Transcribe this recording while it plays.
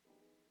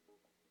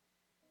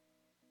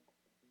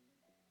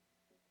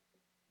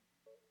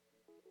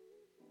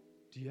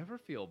Do you ever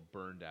feel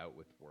burned out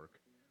with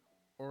work?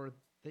 Or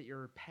that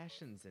your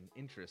passions and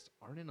interests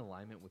aren't in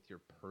alignment with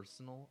your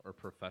personal or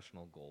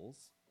professional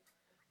goals?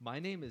 My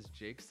name is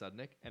Jake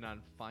Sudnick, and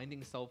on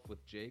Finding Self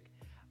with Jake,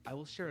 I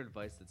will share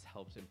advice that's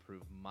helped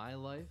improve my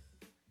life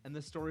and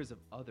the stories of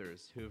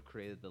others who have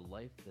created the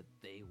life that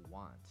they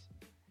want.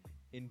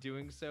 In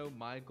doing so,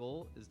 my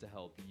goal is to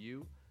help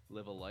you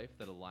live a life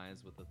that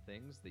aligns with the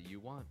things that you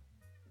want.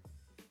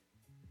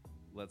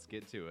 Let's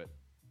get to it.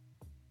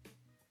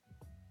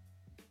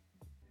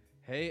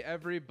 Hey,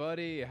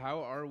 everybody,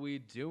 how are we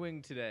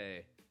doing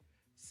today?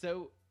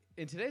 So,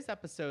 in today's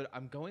episode,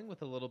 I'm going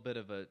with a little bit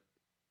of a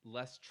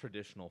less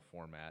traditional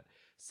format.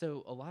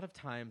 So, a lot of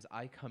times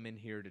I come in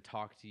here to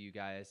talk to you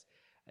guys,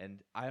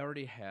 and I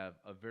already have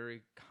a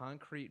very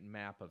concrete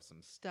map of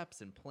some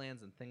steps and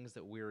plans and things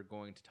that we're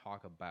going to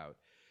talk about.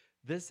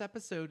 This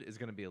episode is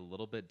going to be a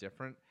little bit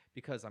different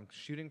because I'm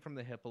shooting from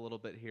the hip a little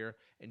bit here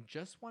and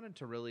just wanted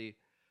to really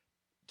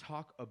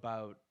talk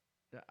about.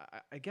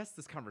 I guess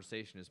this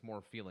conversation is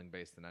more feeling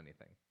based than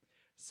anything.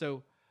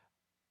 So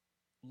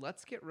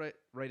let's get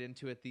right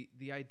into it.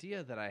 The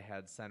idea that I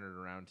had centered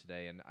around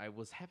today, and I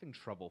was having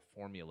trouble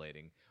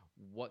formulating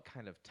what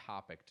kind of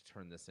topic to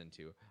turn this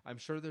into. I'm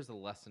sure there's a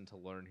lesson to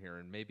learn here,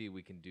 and maybe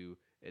we can do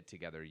it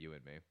together, you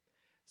and me.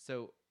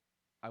 So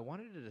I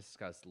wanted to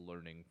discuss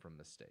learning from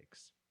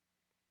mistakes.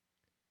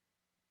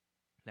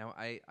 Now,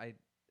 I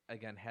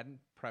again hadn't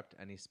prepped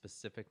any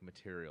specific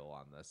material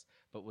on this,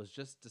 but was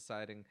just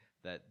deciding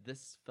that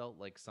this felt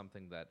like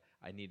something that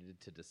I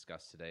needed to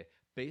discuss today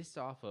based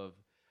off of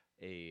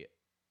a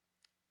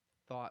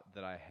thought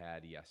that I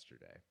had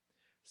yesterday.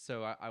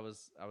 So I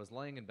was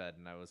laying in bed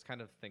and I was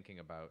kind of thinking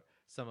about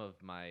some of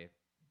my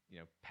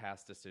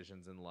past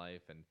decisions in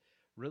life and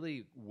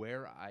really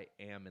where I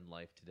am in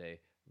life today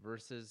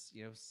versus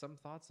some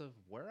thoughts of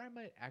where I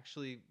might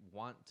actually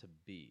want to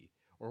be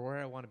or where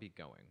I want to be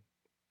going.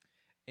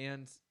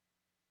 And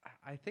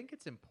I think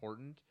it's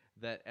important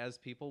that as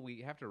people,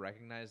 we have to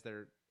recognize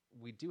that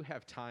we do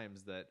have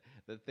times that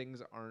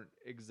things aren't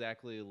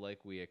exactly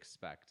like we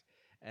expect.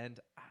 And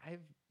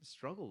I've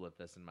struggled with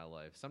this in my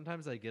life.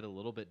 Sometimes I get a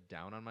little bit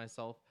down on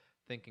myself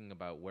thinking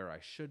about where I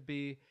should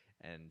be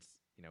and,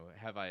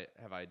 have I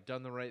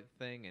done the right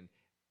thing? And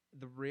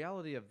the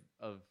reality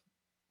of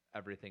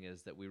everything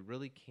is that we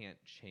really can't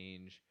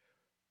change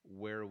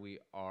where we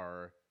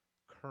are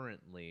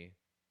currently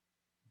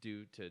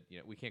due to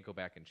we can't go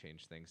back and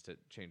change things to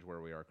change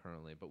where we are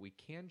currently, but we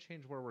can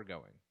change where we're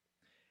going.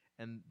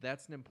 And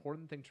that's an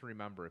important thing to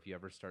remember if you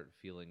ever start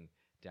feeling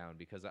down,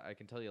 because I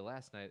can tell you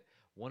last night,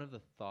 one of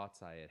the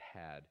thoughts I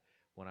had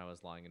when I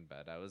was lying in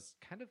bed, I was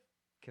kind of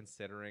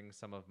considering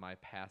some of my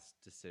past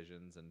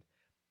decisions. And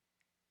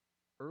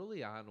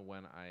early on,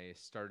 when I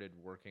started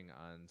working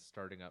on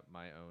starting up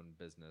my own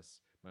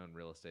business, my own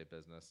real estate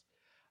business,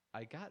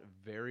 I got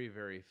very,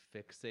 very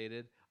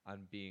fixated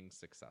on being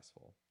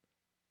successful.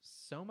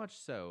 So much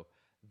so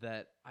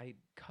that I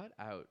cut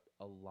out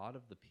a lot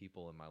of the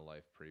people in my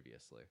life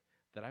previously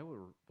that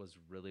was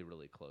really,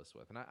 really close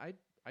with. And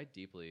I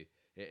deeply,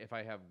 if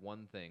I have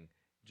one thing,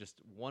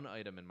 just one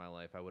item in my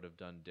life I would have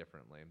done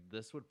differently,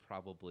 this would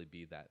probably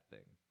be that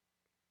thing.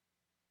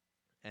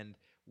 And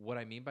what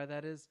I mean by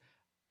that is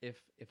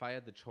if I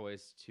had the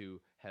choice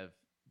to have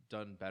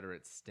done better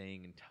at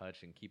staying in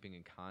touch and keeping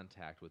in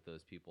contact with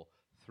those people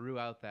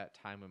throughout that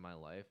time in my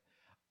life,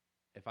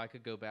 if I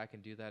could go back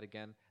and do that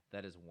again,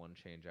 that is one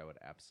change I would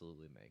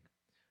absolutely make.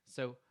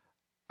 So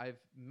I've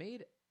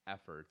made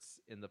efforts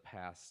in the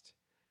past,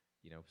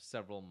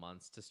 several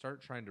months to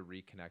start trying to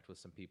reconnect with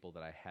some people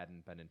that I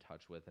hadn't been in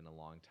touch with in a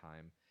long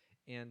time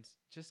and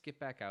just get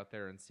back out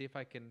there and see if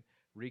I can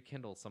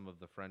rekindle some of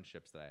the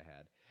friendships that I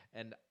had.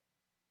 And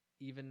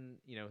even,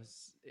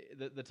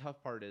 the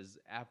tough part is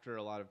after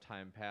a lot of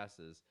time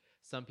passes,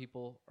 some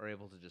people are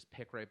able to just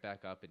pick right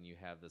back up and you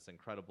have this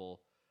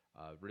incredible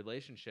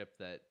relationship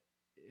that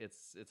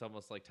it's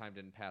almost like time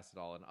didn't pass at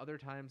all. And other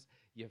times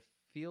you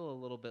feel a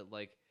little bit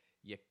like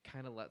you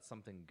kind of let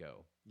something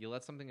go. You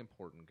let something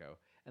important go.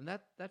 And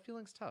that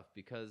feeling's tough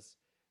because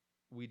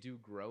we do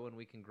grow and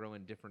we can grow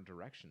in different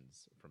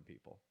directions from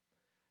people.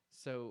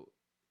 So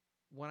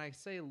when I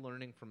say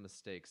learning from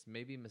mistakes,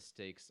 maybe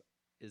mistakes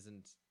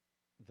isn't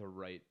the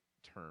right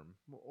term,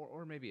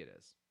 or maybe it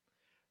is.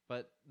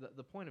 But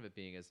the point of it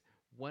being is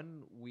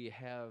when we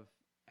have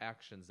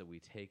actions that we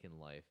take in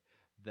life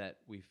that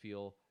we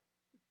feel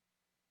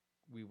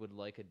we would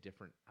like a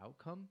different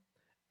outcome,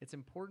 it's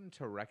important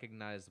to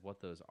recognize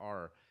what those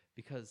are,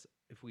 because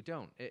if we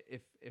don't,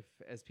 if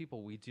as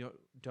people we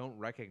don't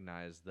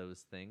recognize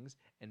those things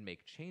and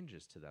make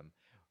changes to them,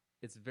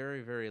 it's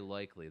very, very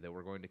likely that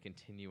we're going to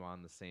continue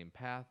on the same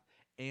path,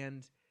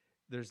 and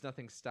there's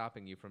nothing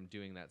stopping you from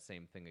doing that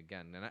same thing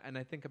again. And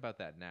I think about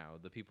that now,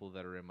 the people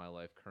that are in my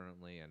life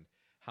currently and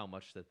how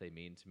much that they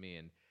mean to me,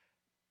 and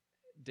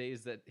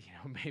days that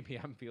maybe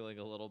I'm feeling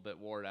a little bit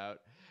worn out,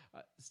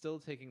 still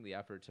taking the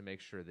effort to make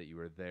sure that you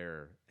are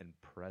there and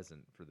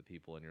present for the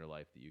people in your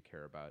life that you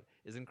care about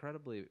is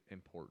incredibly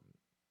important.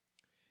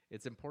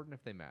 It's important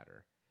if they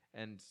matter,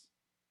 and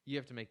you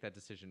have to make that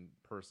decision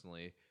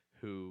personally,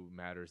 who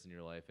matters in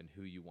your life and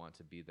who you want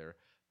to be there.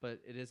 But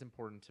it is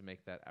important to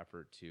make that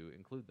effort to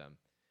include them.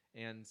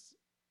 And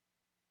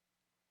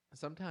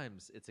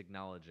sometimes it's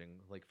acknowledging,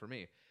 like for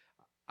me,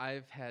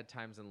 I've had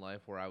times in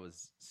life where I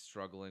was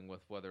struggling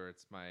with whether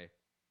it's my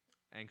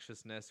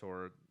anxiousness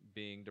or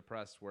being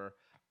depressed, where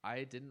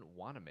I didn't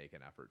want to make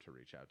an effort to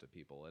reach out to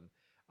people. And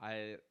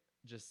I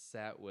just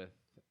sat with,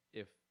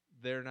 if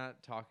they're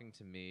not talking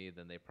to me,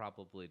 then they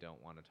probably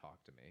don't want to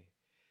talk to me.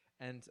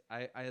 And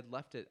I had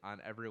left it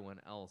on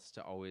everyone else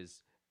to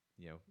always,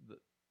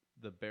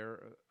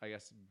 I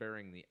guess,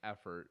 bearing the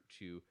effort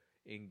to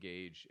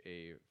engage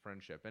a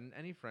friendship. And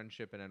any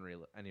friendship and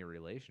any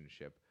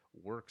relationship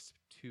works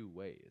two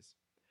ways.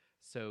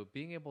 So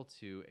being able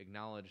to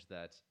acknowledge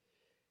that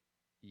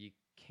you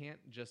can't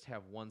just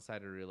have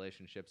one-sided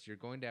relationships, you're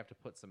going to have to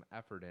put some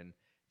effort in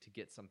to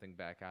get something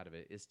back out of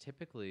it, is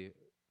typically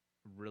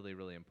really,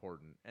 really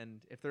important.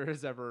 And if there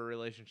is ever a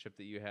relationship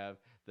that you have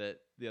that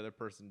the other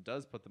person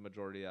does put the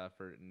majority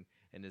effort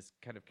and is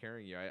kind of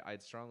carrying you,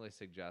 I'd strongly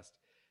suggest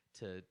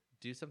to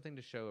do something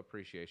to show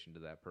appreciation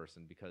to that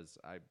person, because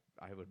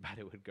I would bet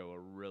it would go a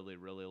really,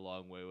 really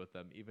long way with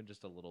them, even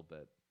just a little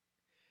bit.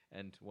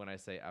 And when I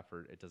say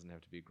effort, it doesn't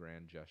have to be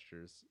grand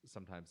gestures.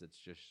 Sometimes it's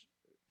just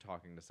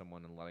talking to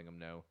someone and letting them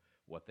know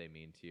what they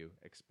mean to you,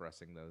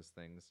 expressing those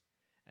things,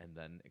 and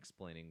then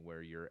explaining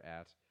where you're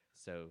at,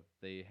 so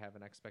they have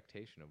an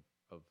expectation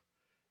of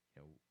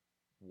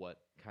what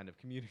kind of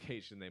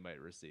communication they might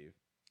receive.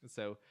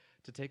 So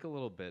to take a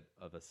little bit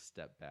of a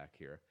step back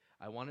here,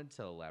 I wanted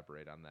to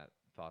elaborate on that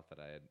thought that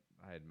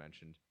I had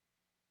mentioned.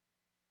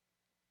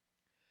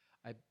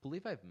 I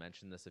believe I've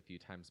mentioned this a few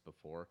times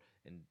before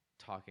in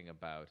talking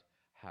about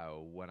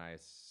how when I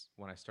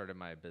started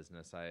my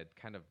business, I had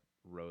kind of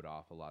wrote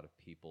off a lot of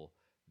people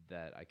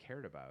that I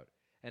cared about.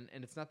 And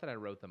it's not that I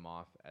wrote them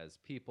off as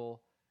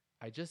people,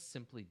 I just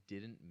simply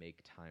didn't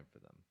make time for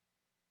them.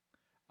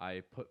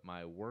 I put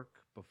my work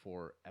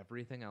before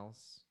everything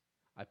else.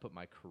 I put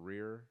my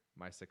career,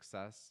 my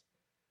success.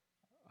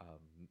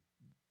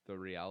 The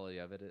reality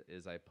of it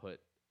is, I put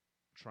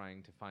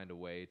trying to find a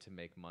way to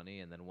make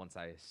money. And then once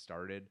I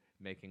started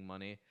making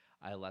money,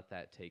 I let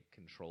that take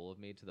control of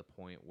me to the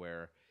point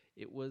where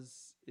it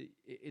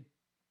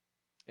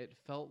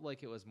felt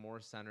like it was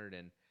more centered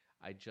in,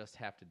 I just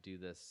have to do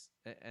this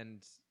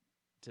and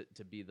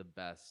to be the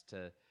best,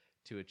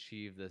 to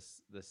achieve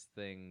this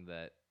thing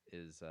that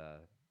is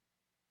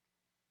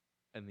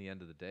in the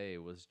end of the day,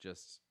 it was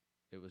just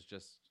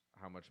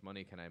how much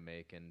money can I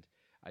make, and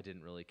I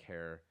didn't really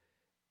care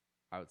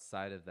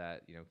outside of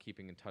that.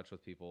 Keeping in touch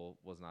with people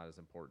was not as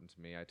important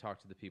to me. I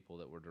talked to the people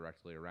that were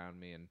directly around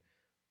me, and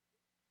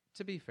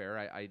to be fair,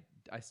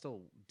 I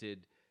still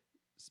did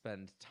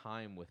spend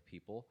time with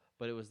people,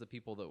 but it was the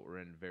people that were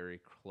in very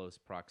close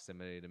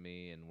proximity to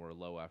me and were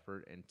low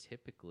effort, and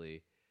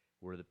typically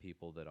were the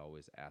people that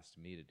always asked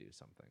me to do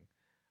something.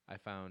 I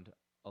found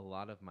a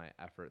lot of my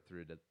effort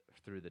through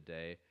the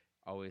day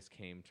always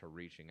came to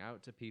reaching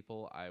out to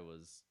people. I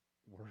was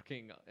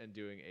working and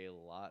doing a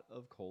lot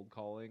of cold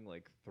calling,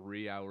 like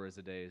 3 hours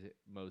a day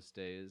most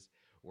days,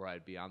 where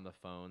I'd be on the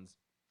phones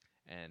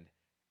and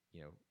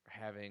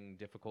having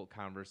difficult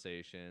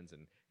conversations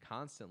and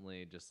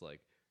constantly just like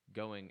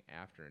going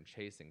after and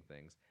chasing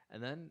things.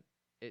 And then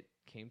it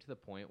came to the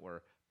point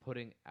where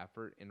putting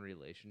effort in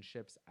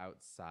relationships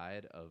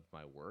outside of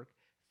my work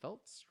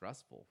felt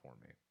stressful for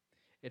me.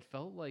 It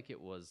felt like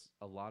it was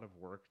a lot of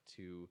work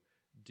to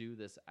do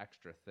this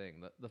extra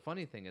thing. The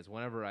funny thing is,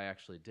 whenever I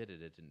actually did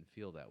it, it didn't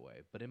feel that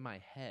way. But in my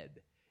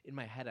head,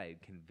 I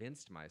had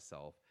convinced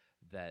myself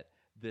that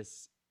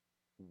this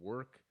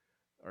work,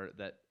 or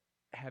that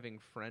having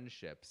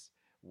friendships,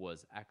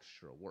 was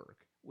extra work,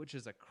 which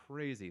is a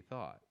crazy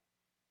thought,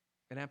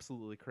 an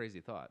absolutely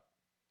crazy thought.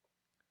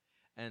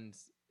 And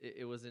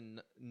it was in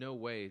no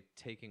way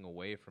taking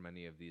away from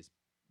any of these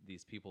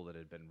people that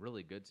had been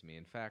really good to me.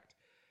 In fact,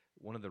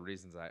 one of the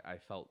reasons I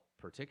felt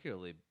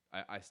particularly,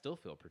 I still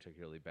feel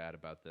particularly bad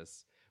about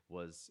this,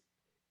 was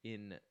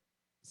in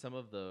some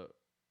of the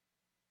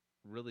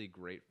really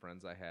great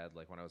friends I had,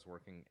 like when I was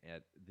working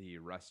at the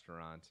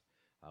restaurant,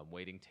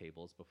 waiting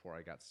tables before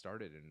I got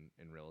started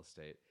in real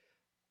estate.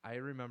 I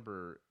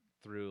remember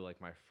through like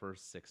my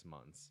first 6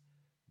 months,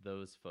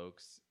 those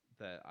folks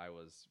that I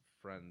was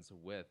friends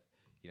with,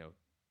 you know,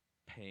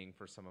 paying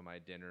for some of my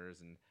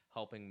dinners and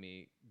helping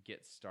me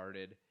get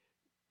started,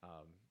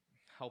 um,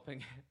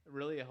 helping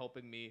really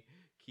helping me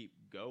keep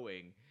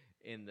going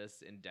in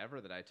this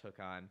endeavor that I took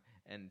on.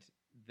 And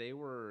they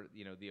were,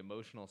 the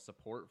emotional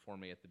support for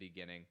me at the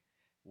beginning,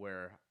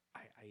 where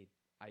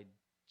I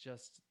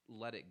just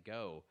let it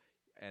go.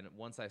 And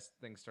once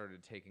things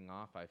started taking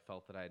off, I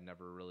felt that I had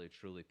never really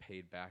truly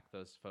paid back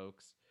those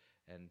folks.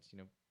 And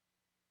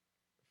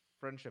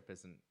friendship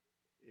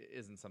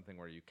isn't something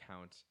where you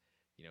count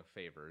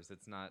favors.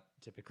 It's not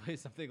typically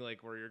something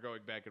like where you're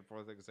going back and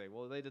forth and say,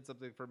 well, they did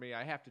something for me,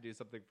 I have to do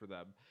something for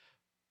them.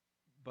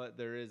 But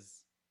there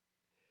is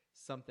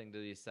something to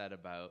be said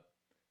about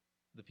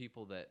the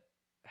people that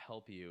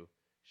help you,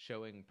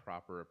 showing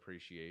proper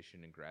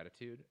appreciation and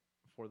gratitude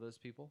for those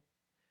people.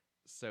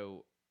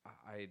 So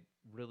I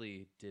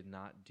really did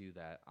not do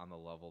that on the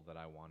level that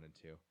I wanted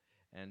to.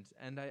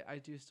 And I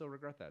do still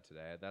regret that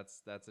today.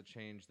 That's a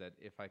change that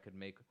if I could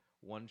make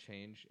one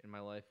change in my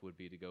life would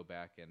be to go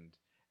back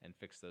and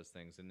fix those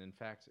things. And in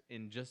fact,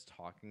 in just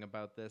talking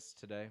about this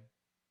today,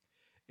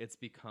 it's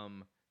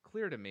become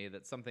clear to me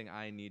that something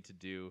I need to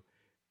do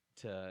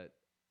to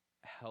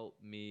help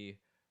me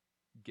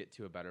get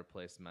to a better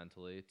place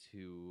mentally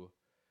to,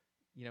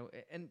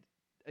 and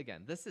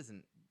again,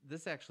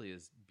 this actually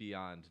is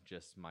beyond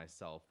just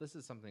myself. This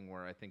is something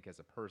where I think as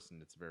a person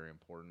it's very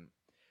important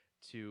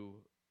to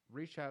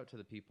reach out to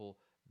the people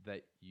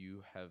that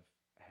you have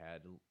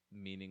had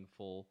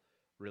meaningful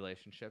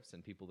relationships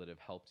and people that have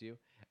helped you,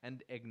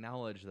 and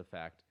acknowledge the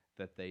fact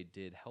that they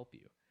did help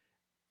you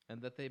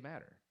and that they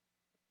matter.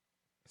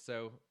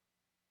 So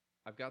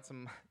I've got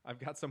some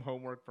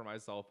homework for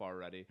myself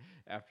already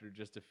after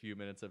just a few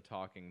minutes of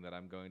talking that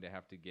I'm going to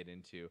have to get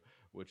into,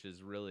 which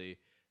is really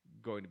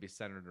going to be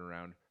centered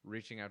around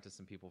reaching out to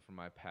some people from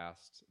my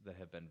past that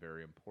have been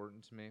very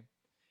important to me,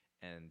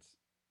 and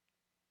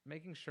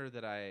making sure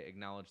that I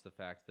acknowledge the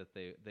fact that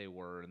they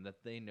were, and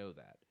that they know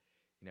that.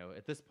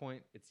 At this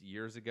point, it's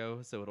years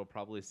ago, so it'll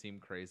probably seem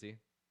crazy.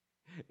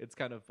 It's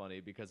kind of funny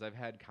because I've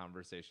had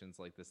conversations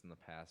like this in the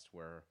past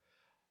where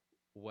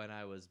when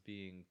I was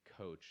being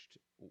coached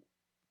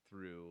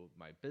through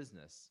my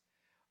business,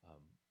 um,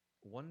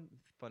 one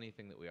funny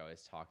thing that we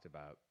always talked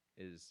about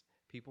is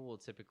people will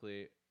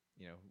typically,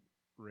 you know,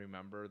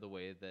 remember the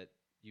way that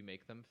you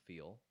make them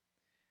feel.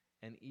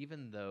 And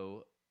even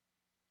though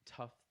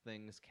tough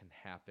things can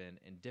happen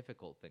and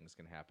difficult things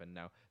can happen,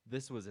 now,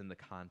 this was in the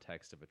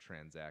context of a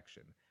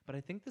transaction, but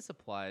I think this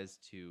applies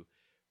to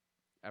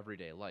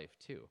everyday life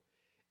too.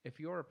 If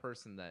you're a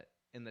person that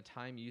in the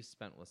time you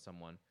spent with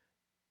someone,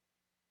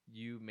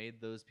 you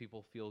made those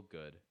people feel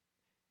good,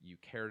 you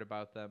cared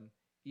about them,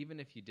 even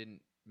if you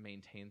didn't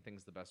maintain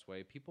things the best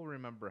way, people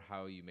remember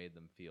how you made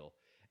them feel.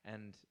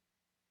 And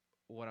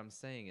what I'm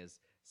saying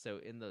is, so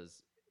in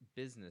those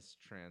business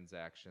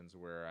transactions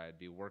where I'd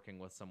be working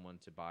with someone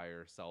to buy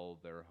or sell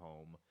their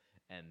home,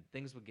 and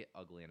things would get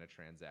ugly in a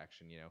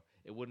transaction,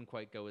 it wouldn't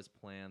quite go as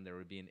planned, there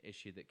would be an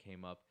issue that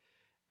came up,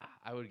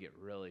 I would get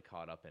really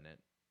caught up in it.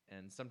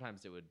 And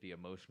sometimes it would be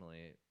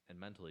emotionally and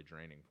mentally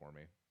draining for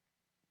me.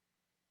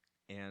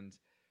 And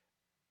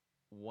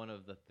one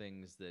of the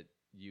things that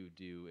you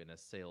do in a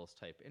sales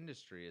type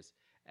industry is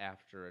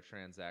after a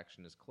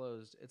transaction is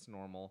closed, it's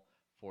normal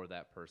for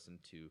that person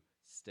to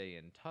stay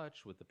in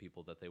touch with the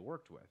people that they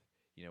worked with,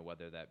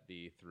 whether that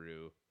be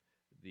through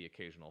the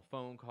occasional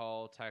phone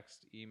call,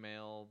 text,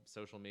 email,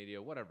 social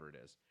media, whatever it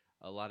is.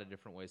 A lot of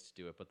different ways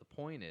to do it. But the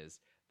point is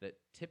that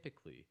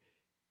typically,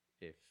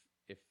 if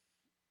if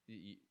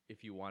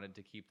if you wanted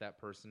to keep that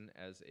person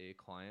as a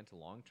client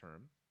long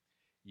term,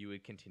 you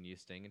would continue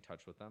staying in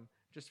touch with them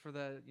just for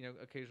the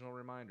occasional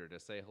reminder to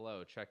say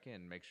hello, check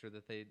in, make sure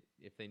that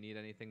if they need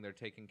anything, they're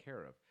taken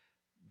care of.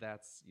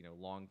 That's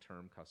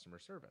long-term customer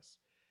service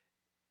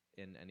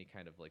in any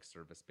kind of like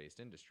service-based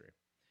industry.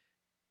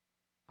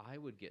 I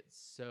would get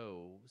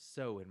so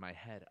in my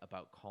head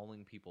about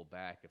calling people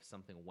back if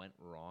something went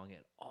wrong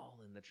at all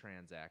in the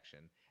transaction,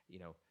 you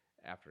know,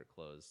 after it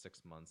closed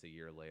 6 months, a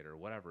year later,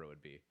 whatever it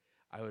would be.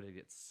 I would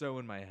get so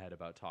in my head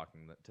about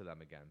talking to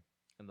them again.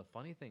 And the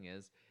funny thing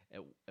is,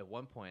 at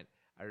one point,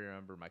 I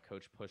remember my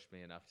coach pushed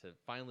me enough to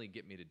finally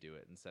get me to do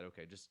it and said,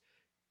 okay, just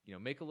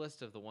make a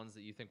list of the ones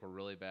that you think were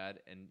really bad,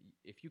 and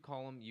if you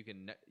call them, you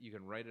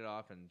can write it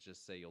off and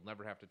just say you'll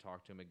never have to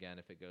talk to him again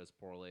if it goes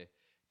poorly.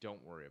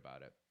 Don't worry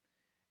about it.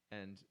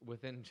 And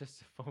within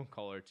just a phone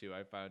call or two,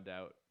 I found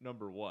out,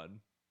 number one,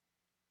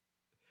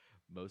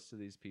 most of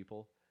these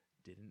people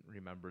didn't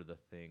remember the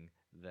thing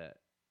that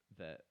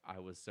I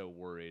was so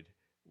worried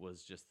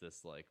was just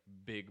this like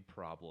big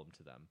problem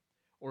to them.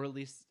 Or at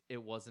least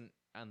it wasn't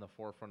on the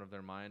forefront of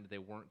their mind. They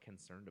weren't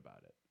concerned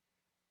about it.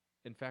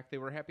 In fact, they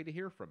were happy to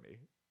hear from me.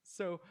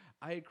 So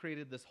I had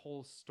created this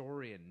whole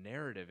story and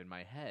narrative in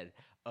my head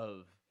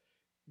of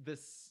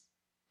this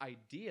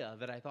idea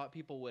that I thought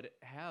people would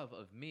have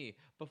of me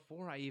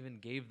before I even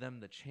gave them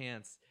the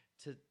chance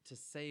to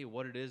say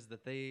what it is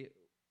that they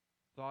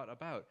thought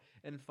about.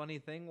 And funny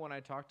thing, when I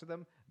talked to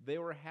them, they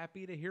were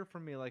happy to hear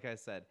from me, like I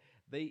said.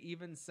 They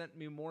even sent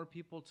me more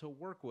people to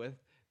work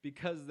with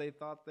because they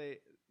thought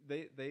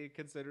they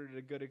considered it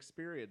a good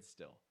experience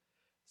still.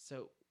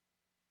 So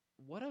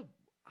what a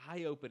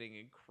eye-opening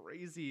and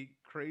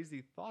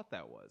crazy thought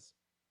that was.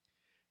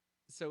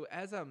 So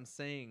as I'm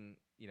saying,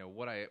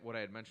 what I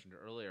had mentioned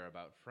earlier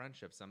about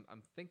friendships,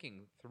 I'm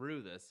thinking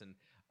through this, and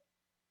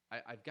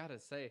I've got to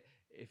say,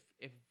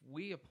 if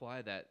we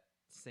apply that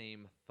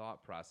same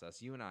thought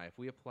process, you and I, if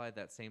we applied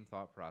that same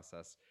thought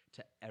process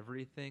to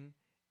everything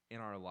in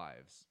our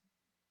lives,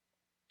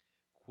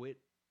 quit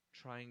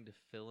trying to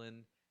fill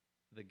in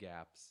the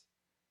gaps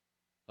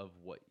of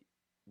what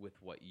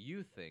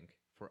you think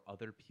for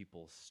other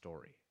people's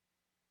story.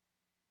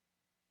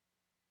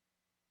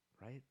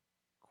 Right?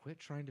 Quit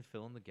trying to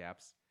fill in the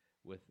gaps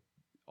with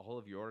all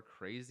of your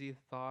crazy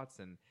thoughts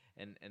and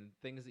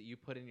things that you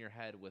put in your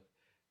head with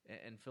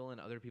and fill in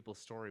other people's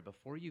story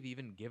before you've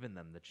even given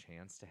them the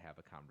chance to have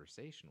a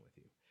conversation with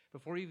you,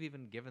 before you've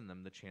even given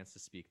them the chance to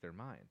speak their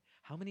mind.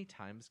 How many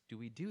times do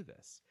we do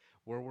this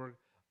where we're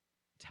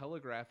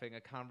telegraphing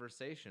a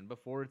conversation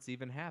before it's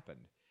even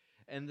happened?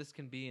 And this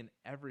can be in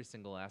every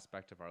single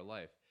aspect of our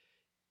life.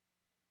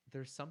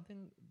 There's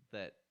something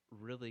that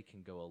really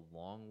can go a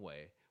long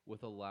way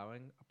with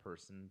allowing a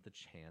person the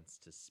chance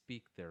to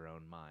speak their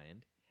own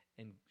mind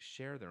and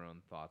share their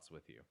own thoughts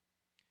with you.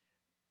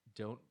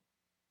 Don't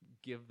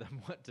give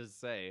them what to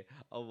say,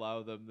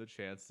 allow them the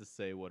chance to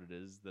say what it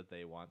is that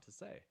they want to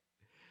say.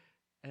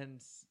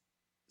 And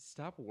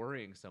stop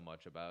worrying so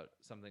much about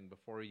something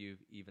before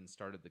you've even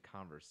started the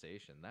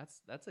conversation.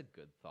 That's a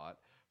good thought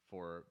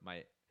for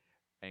my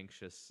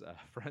anxious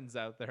friends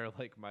out there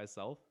like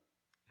myself.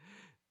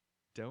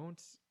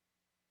 Don't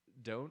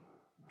don't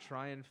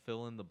try and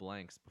fill in the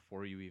blanks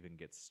before you even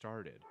get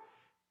started.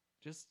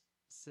 Just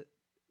sit,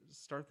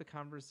 start the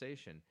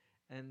conversation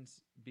and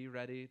be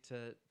ready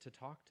to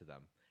talk to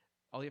them.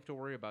 All you have to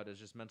worry about is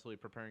just mentally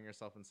preparing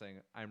yourself and saying,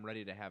 I'm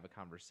ready to have a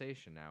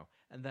conversation now,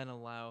 and then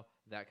allow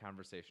that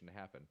conversation to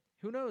happen.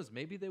 Who knows?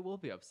 Maybe they will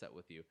be upset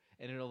with you,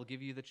 and it'll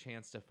give you the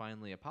chance to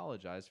finally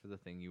apologize for the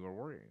thing you were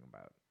worrying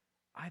about.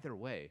 Either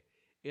way,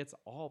 it's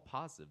all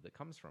positive that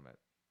comes from it.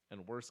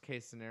 And worst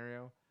case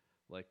scenario,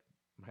 like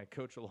my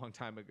coach a long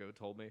time ago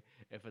told me,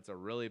 if it's a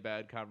really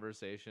bad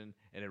conversation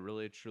and it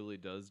really truly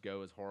does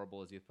go as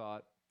horrible as you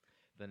thought,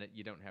 then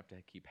you don't have to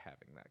keep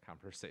having that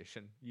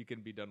conversation. You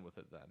can be done with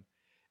it then.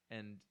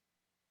 And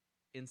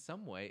in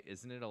some way,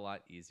 isn't it a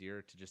lot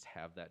easier to just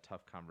have that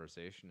tough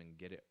conversation and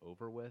get it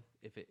over with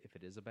if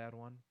it is a bad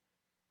one,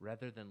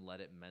 rather than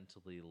let it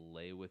mentally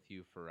lay with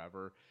you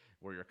forever,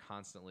 where you're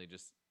constantly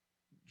just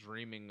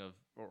dreaming of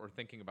or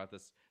thinking about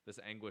this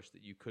anguish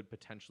that you could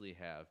potentially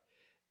have.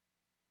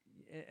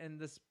 And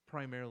this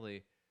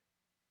primarily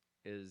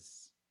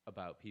is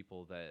about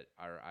people that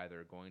are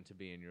either going to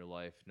be in your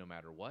life no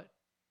matter what,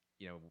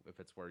 if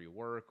it's where you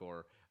work,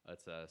 or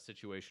it's a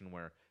situation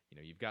where,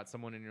 you've got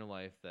someone in your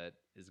life that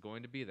is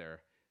going to be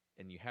there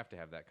and you have to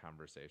have that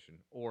conversation.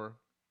 Or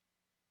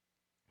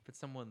if it's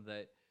someone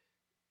that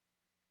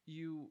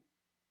you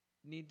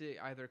need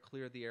to either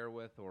clear the air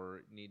with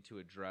or need to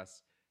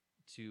address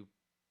to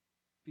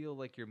feel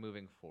like you're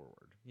moving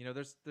forward.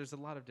 There's a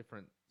lot of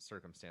different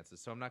circumstances,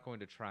 so I'm not going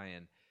to try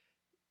and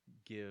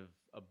give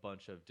a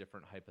bunch of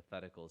different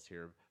hypotheticals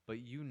here, but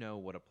you know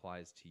what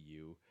applies to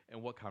you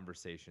and what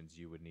conversations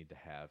you would need to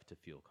have to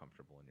feel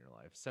comfortable in your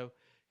life. So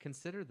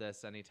consider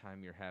this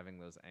anytime you're having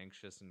those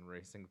anxious and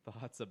racing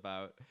thoughts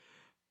about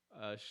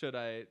should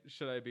I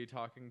be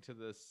talking to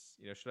this,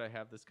 should I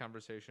have this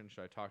conversation?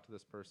 Should I talk to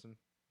this person?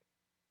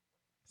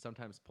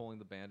 Sometimes pulling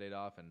the Band-Aid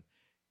off and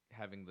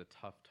having the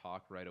tough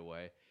talk right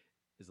away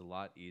is a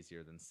lot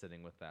easier than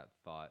sitting with that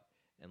thought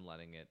and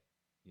letting it,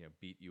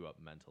 beat you up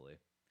mentally.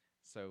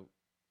 So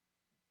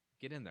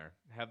get in there,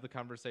 have the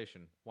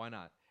conversation. Why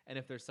not? And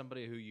if there's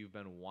somebody who you've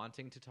been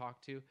wanting to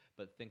talk to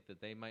but think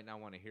that they might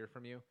not want to hear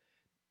from you,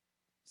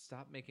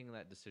 stop making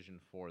that decision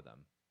for them.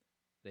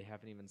 They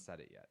haven't even said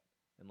it yet.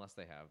 Unless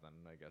they have, then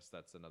I guess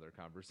that's another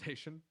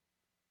conversation.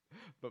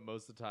 But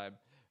most of the time,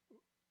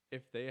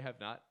 if they have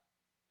not,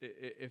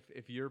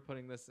 if you're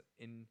putting this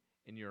in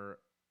your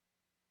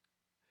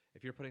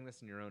if you're putting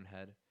this in your own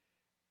head,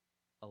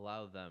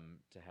 allow them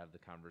to have the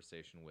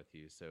conversation with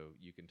you so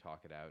you can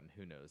talk it out. And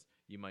who knows,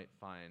 you might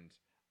find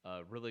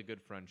a really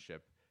good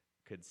friendship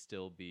could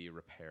still be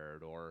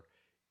repaired, or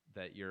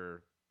that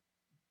your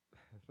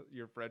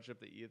friendship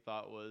that you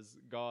thought was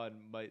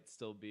gone might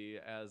still be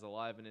as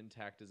alive and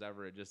intact as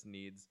ever. It just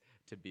needs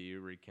to be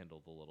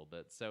rekindled a little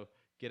bit. So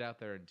get out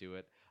there and do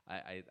it.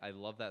 I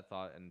love that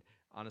thought. And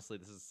honestly,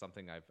 this is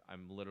something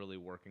I'm literally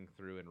working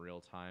through in real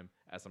time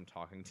as I'm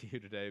talking to you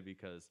today,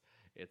 because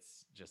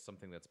it's just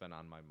something that's been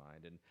on my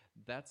mind. And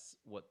that's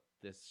what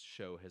this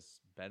show has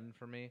been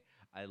for me.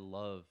 I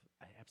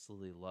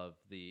absolutely love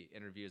the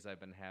interviews I've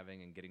been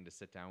having and getting to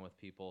sit down with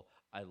people.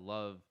 I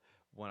love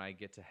when I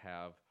get to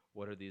have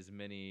what are these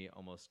mini,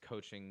 almost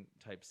coaching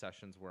type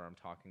sessions where I'm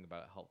talking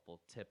about helpful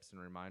tips and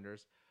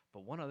reminders.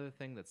 But one other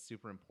thing that's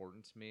super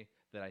important to me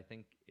that I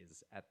think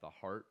is at the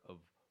heart of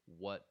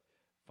what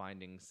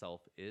finding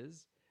self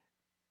is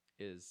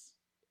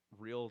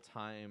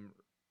real-time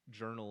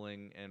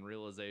journaling and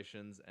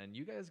realizations. And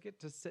you guys get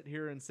to sit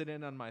here and sit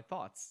in on my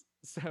thoughts.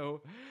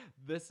 So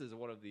this is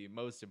one of the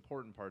most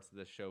important parts of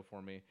this show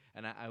for me.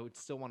 And I would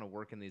still want to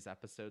work in these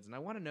episodes. And I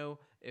want to know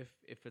if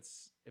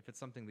it's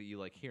something that you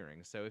like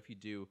hearing. So if you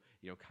do,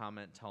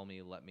 comment, tell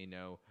me, let me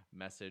know,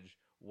 message,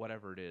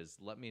 whatever it is,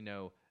 let me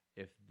know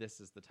if this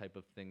is the type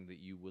of thing that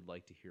you would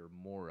like to hear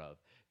more of,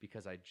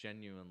 because I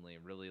genuinely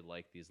really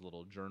like these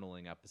little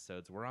journaling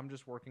episodes where I'm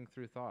just working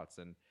through thoughts,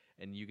 and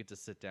you get to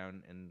sit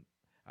down, and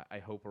I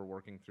hope we're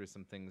working through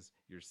some things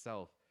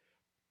yourself.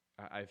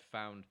 I've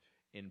found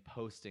in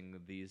posting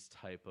these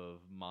type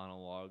of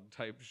monologue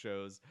type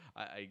shows,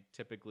 I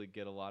typically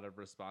get a lot of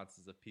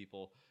responses of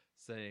people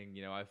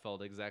saying, I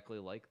felt exactly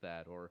like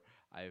that, or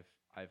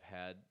I've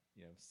had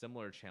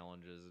similar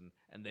challenges,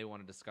 and they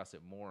want to discuss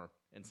it more,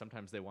 and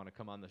sometimes they want to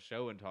come on the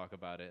show and talk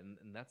about it,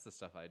 and that's the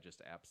stuff I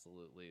just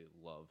absolutely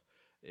love.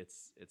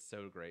 It's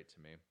so great to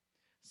me.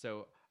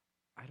 So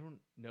I don't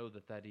know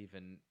that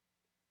even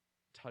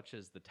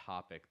touches the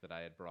topic that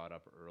I had brought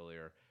up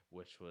earlier,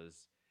 which was,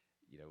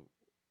 you know,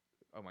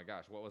 oh my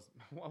gosh, what was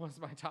what was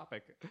my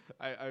topic?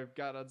 I've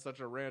got on such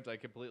a rant, I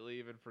completely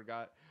even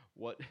forgot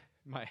what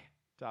my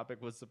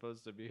topic was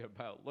supposed to be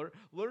about.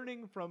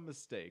 Learning from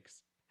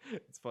mistakes.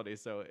 It's funny.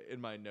 So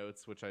in my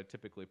notes, which I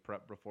typically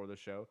prep before the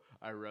show,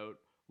 I wrote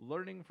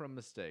learning from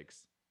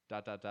mistakes. ...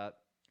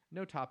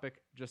 No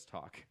topic, just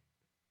talk.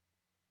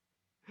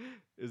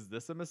 Is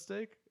this a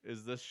mistake?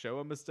 Is this show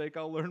a mistake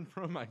I'll learn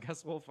from? I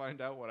guess we'll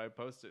find out when I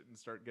post it and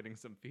start getting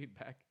some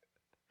feedback.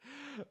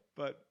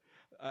 But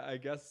I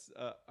guess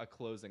a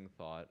closing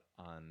thought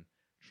on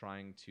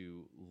trying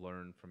to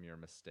learn from your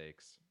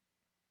mistakes.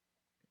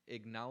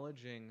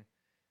 Acknowledging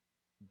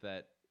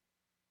that,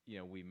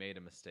 we made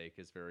a mistake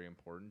is very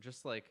important.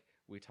 Just like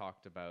we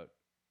talked about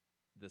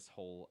this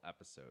whole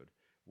episode,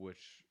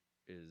 which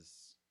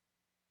is,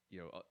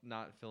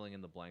 not filling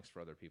in the blanks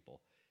for other people.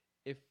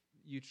 If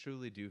you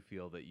truly do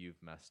feel that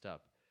you've messed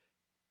up,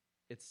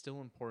 it's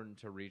still important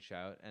to reach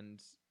out.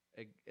 And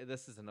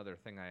this is another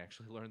thing I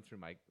actually learned through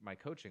my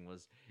coaching,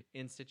 was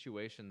in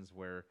situations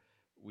where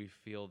we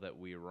feel that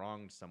we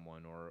wronged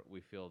someone or we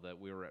feel that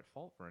we were at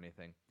fault for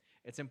anything,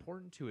 it's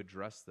important to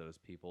address those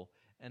people.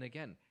 And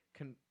again,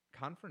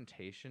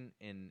 confrontation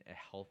in a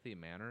healthy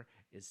manner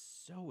is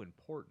so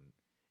important.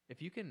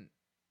 If you can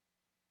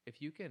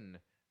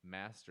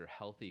master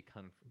healthy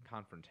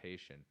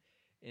confrontation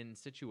in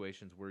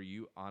situations where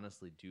you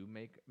honestly do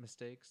make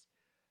mistakes,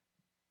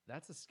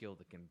 that's a skill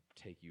that can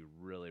take you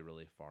really,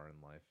 really far in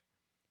life.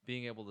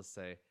 Being able to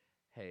say,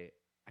 hey,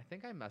 I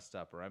think I messed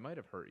up, or I might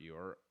have hurt you,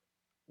 or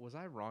was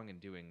I wrong in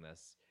doing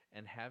this?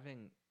 And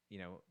having,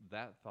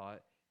 that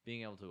thought,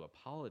 being able to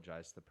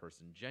apologize to the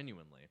person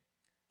genuinely.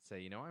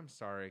 Say, I'm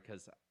sorry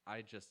because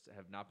I just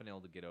have not been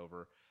able to get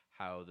over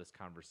how this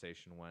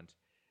conversation went.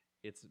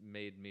 It's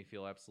made me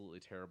feel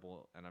absolutely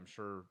terrible, and I'm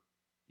sure,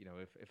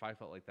 if I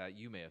felt like that,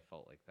 you may have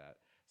felt like that.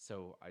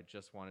 So I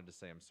just wanted to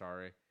say I'm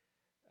sorry,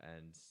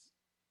 and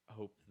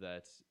hope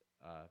that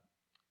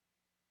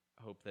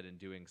in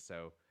doing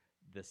so,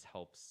 this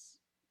helps,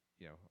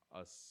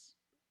 us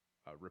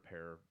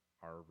repair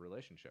our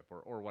relationship,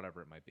 or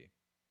whatever it might be.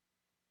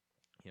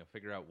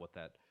 Figure out what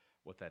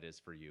that is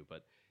for you.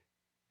 But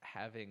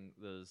having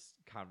those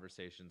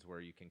conversations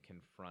where you can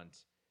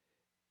confront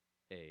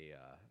a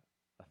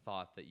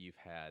thought that you've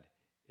had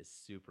is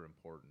super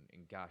important.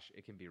 And gosh,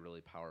 it can be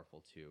really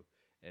powerful too.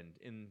 And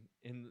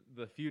in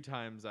the few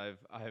times I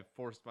have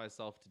forced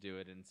myself to do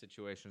it in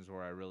situations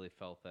where I really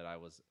felt that I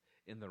was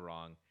in the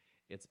wrong,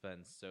 it's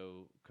been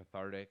so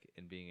cathartic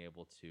in being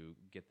able to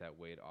get that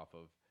weight off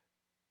of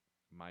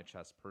my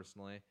chest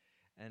personally.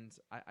 And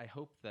I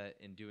hope that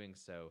in doing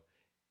so,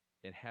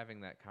 in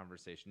having that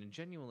conversation, and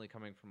genuinely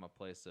coming from a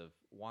place of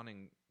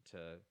wanting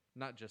to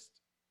not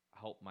just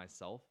help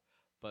myself,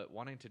 but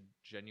wanting to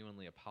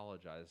genuinely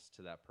apologize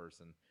to that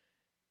person,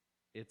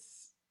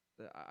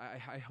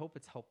 I hope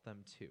it's helped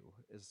them too,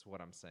 is what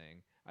I'm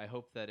saying. I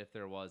hope that if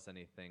there was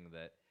anything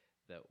that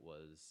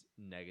was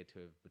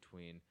negative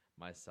between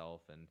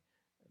myself and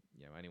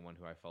anyone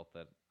who I felt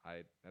that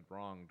I had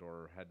wronged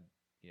or had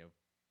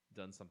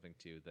done something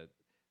to, that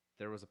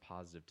there was a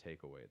positive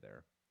takeaway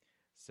there.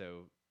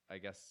 So I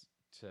guess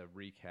to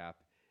recap,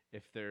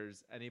 if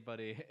there's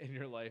anybody in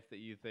your life that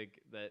you think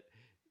that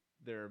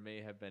there may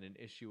have been an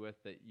issue with,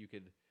 that you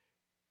could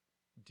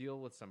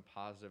deal with some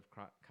positive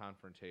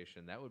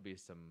confrontation, that would be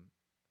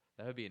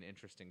an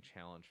interesting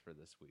challenge for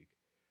this week.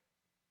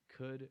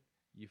 Could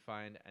you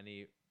find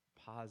any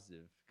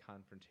positive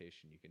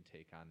confrontation you can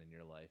take on in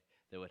your life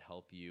that would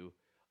help you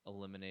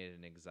eliminate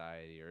an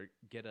anxiety or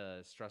get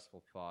a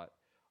stressful thought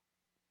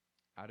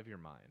out of your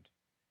mind?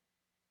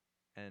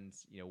 And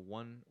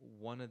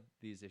one of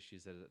these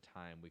issues at a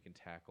time we can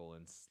tackle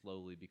and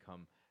slowly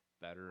become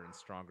better and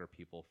stronger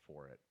people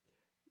for it.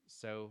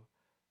 So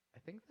I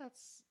think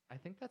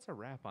that's a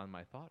wrap on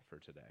my thought for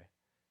today.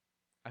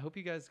 I hope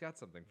you guys got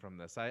something from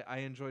this. I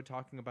enjoyed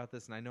talking about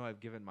this, and I know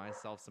I've given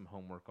myself some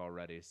homework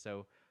already.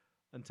 So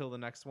until the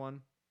next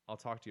one, I'll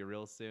talk to you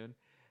real soon.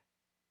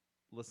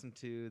 Listen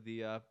to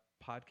the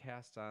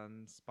podcast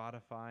on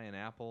Spotify and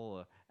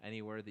Apple,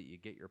 anywhere that you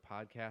get your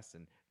podcasts,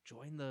 and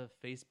join the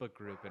Facebook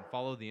group and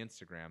follow the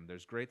Instagram.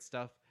 There's great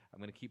stuff. I'm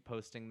going to keep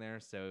posting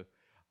there, so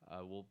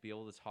we'll be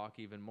able to talk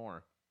even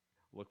more.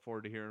 Look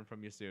forward to hearing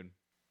from you soon.